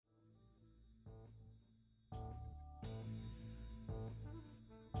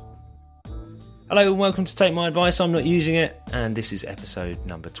Hello and welcome to Take My Advice, I'm Not Using It, and this is episode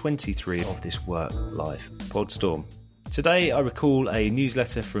number 23 of this work-life podstorm. Today I recall a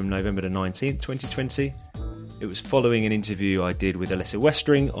newsletter from November the 19th, 2020. It was following an interview I did with Alyssa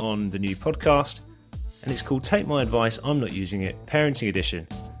Westring on the new podcast, and it's called Take My Advice, I'm Not Using It, Parenting Edition.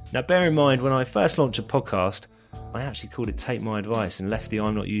 Now bear in mind, when I first launched a podcast, I actually called it Take My Advice and left the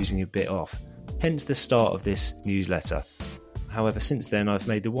I'm Not Using It bit off, hence the start of this newsletter. However, since then I've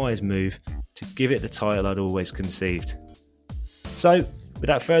made the wise move to give it the title I'd always conceived. So,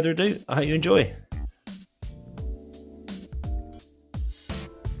 without further ado, I hope you enjoy.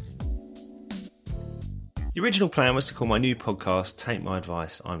 The original plan was to call my new podcast Take My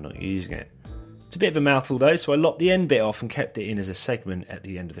Advice, I'm Not Using It. It's a bit of a mouthful though, so I lopped the end bit off and kept it in as a segment at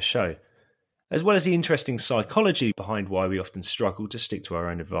the end of the show. As well as the interesting psychology behind why we often struggle to stick to our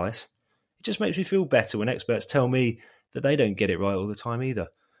own advice, it just makes me feel better when experts tell me that they don't get it right all the time either.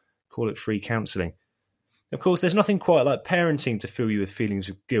 Call it free counselling. Of course, there's nothing quite like parenting to fill you with feelings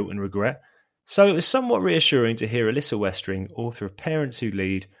of guilt and regret, so it was somewhat reassuring to hear Alyssa Westring, author of Parents Who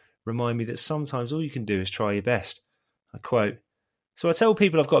Lead, remind me that sometimes all you can do is try your best. I quote, "So I tell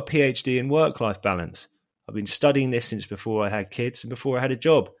people I've got a PhD in work-life balance. I've been studying this since before I had kids and before I had a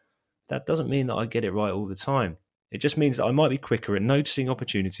job. That doesn't mean that I get it right all the time. It just means that I might be quicker at noticing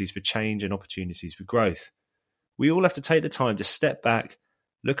opportunities for change and opportunities for growth. We all have to take the time to step back,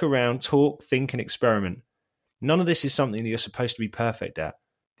 look around, talk, think and experiment. None of this is something that you're supposed to be perfect at.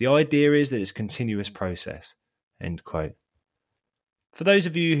 The idea is that it's a continuous process." End quote. For those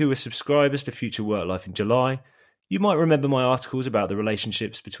of you who were subscribers to Future Work Life in July, you might remember my articles about the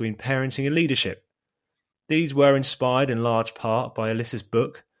relationships between parenting and leadership. These were inspired in large part by Alyssa's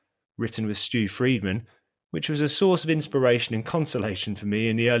book, written with Stu Friedman, which was a source of inspiration and consolation for me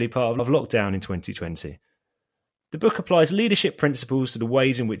in the early part of lockdown in 2020. The book applies leadership principles to the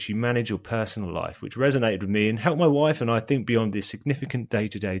ways in which you manage your personal life, which resonated with me and helped my wife and I think beyond the significant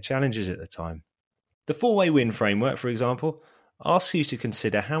day-to-day challenges at the time. The 4-way win framework, for example, asks you to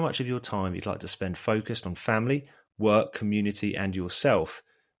consider how much of your time you'd like to spend focused on family, work, community and yourself,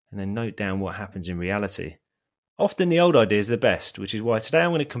 and then note down what happens in reality. Often the old ideas are the best, which is why today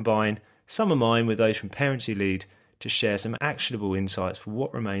I'm going to combine some of mine with those from Parents Who Lead to share some actionable insights for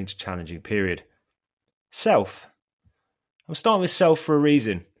what remains a challenging period. Self. I'm starting with self for a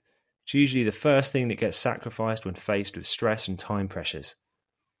reason. It's usually the first thing that gets sacrificed when faced with stress and time pressures.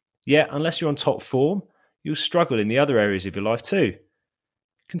 Yet, unless you're on top form, you'll struggle in the other areas of your life too.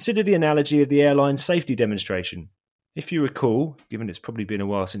 Consider the analogy of the airline safety demonstration. If you recall, given it's probably been a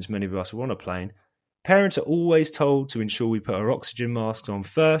while since many of us were on a plane, parents are always told to ensure we put our oxygen masks on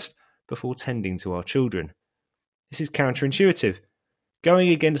first before tending to our children. This is counterintuitive, going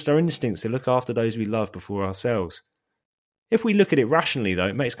against our instincts to look after those we love before ourselves. If we look at it rationally, though,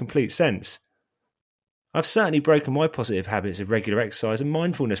 it makes complete sense. I've certainly broken my positive habits of regular exercise and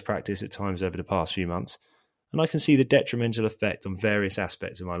mindfulness practice at times over the past few months, and I can see the detrimental effect on various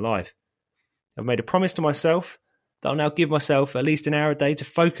aspects of my life. I've made a promise to myself that I'll now give myself at least an hour a day to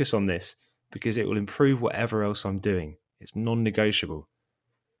focus on this, because it will improve whatever else I'm doing. It's non-negotiable.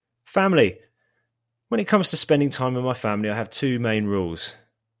 Family. When it comes to spending time with my family, I have 2 main rules.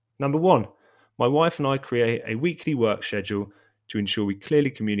 Number 1, my wife and I create a weekly work schedule to ensure we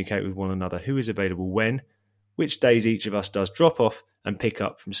clearly communicate with one another who is available when, which days each of us does drop off and pick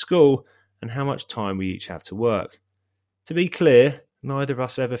up from school, and how much time we each have to work. To be clear, neither of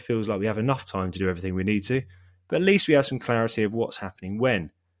us ever feels like we have enough time to do everything we need to, but at least we have some clarity of what's happening when.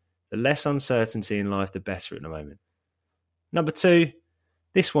 The less uncertainty in life, the better at the moment. Number 2,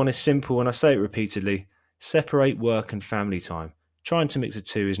 this one is simple and I say it repeatedly: separate work and family time. Trying to mix the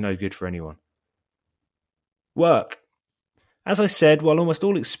two is no good for anyone. Work. As I said, while almost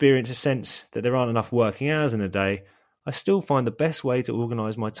all experience a sense that there aren't enough working hours in a day, I still find the best way to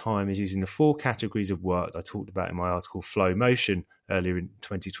organise my time is using the 4 categories of work I talked about in my article Flow Motion earlier in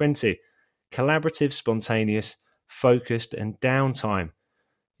 2020. Collaborative, spontaneous, focused and downtime.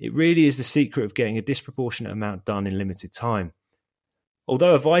 It really is the secret of getting a disproportionate amount done in limited time.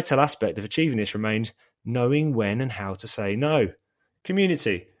 Although a vital aspect of achieving this remains knowing when and how to say no.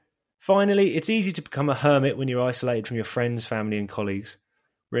 Community. Finally, it's easy to become a hermit when you're isolated from your friends, family and colleagues.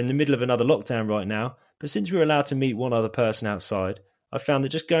 We're in the middle of another lockdown right now, but since we're allowed to meet one other person outside, I've found that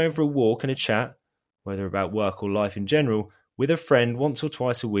just going for a walk and a chat, whether about work or life in general, with a friend once or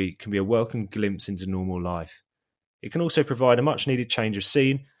twice a week can be a welcome glimpse into normal life. It can also provide a much needed change of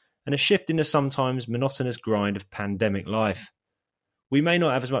scene and a shift in the sometimes monotonous grind of pandemic life. We may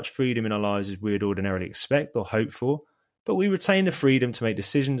not have as much freedom in our lives as we would ordinarily expect or hope for, but we retain the freedom to make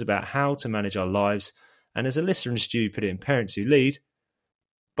decisions about how to manage our lives, and as Alyssa and Stu put it in Parents Who Lead,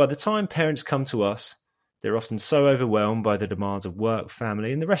 By the time parents come to us, they're often so overwhelmed by the demands of work,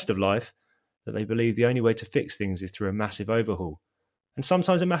 family, and the rest of life that they believe the only way to fix things is through a massive overhaul. And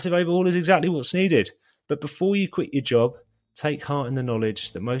sometimes a massive overhaul is exactly what's needed. But before you quit your job, take heart in the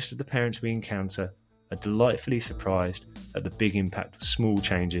knowledge that most of the parents we encounter are delightfully surprised at the big impact of small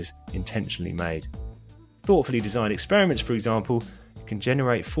changes intentionally made. Thoughtfully designed experiments, for example, can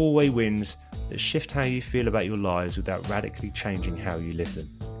generate four-way wins that shift how you feel about your lives without radically changing how you live them.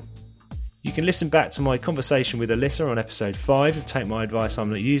 You can listen back to my conversation with Alyssa on episode 5 of Take My Advice, I'm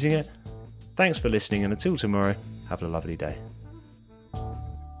Not Using It. Thanks for listening, and until tomorrow, have a lovely day.